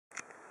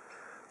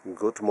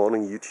Good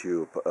morning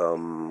YouTube,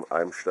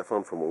 I'm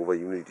Stefan from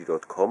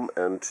OverUnityDOTcom,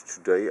 and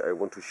today I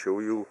want to show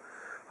you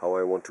how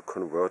I want to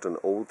convert an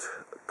old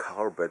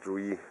car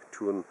battery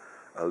to an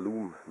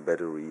alum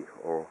battery,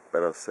 or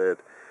better said,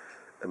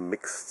 a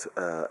mixed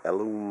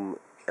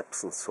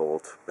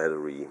Alum-Epsom-salt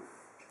battery.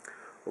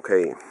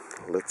 Okay,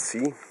 let's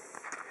see.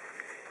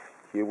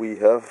 Here we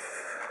have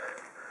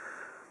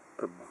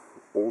an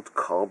old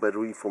car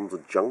battery from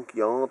the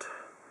junkyard.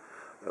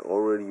 I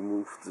already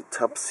moved the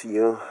tabs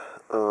here,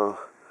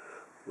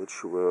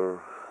 which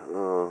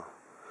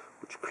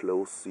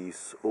close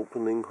these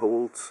opening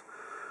holes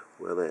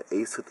where the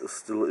acid is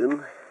still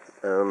in,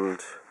 and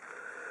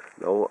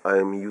now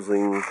I'm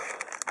using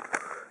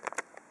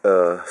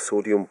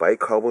sodium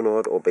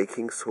bicarbonate, or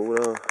baking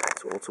soda,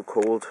 it's also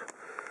called,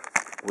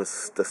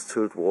 with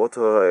distilled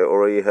water. I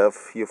already have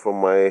here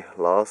from my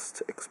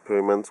last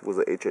experiments with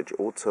the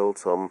HHO cell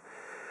some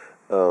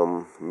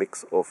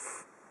mix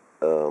of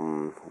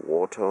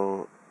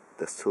water,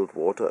 distilled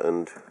water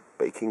and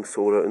baking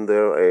soda in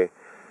there.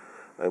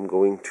 I'm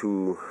going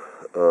to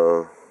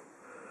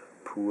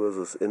pour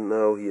this in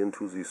now here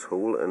into this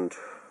hole, and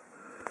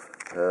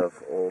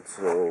have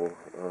also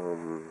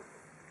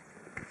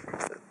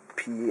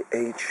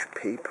pH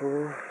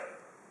paper,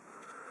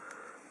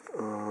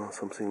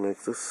 something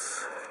like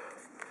this,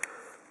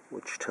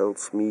 which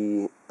tells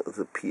me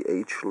the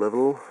pH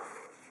level,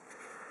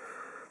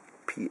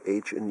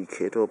 pH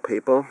indicator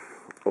paper.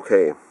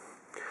 Okay,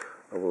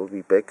 I will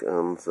be back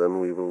and then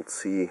we will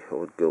see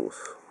how it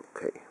goes.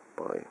 Okay,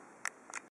 bye.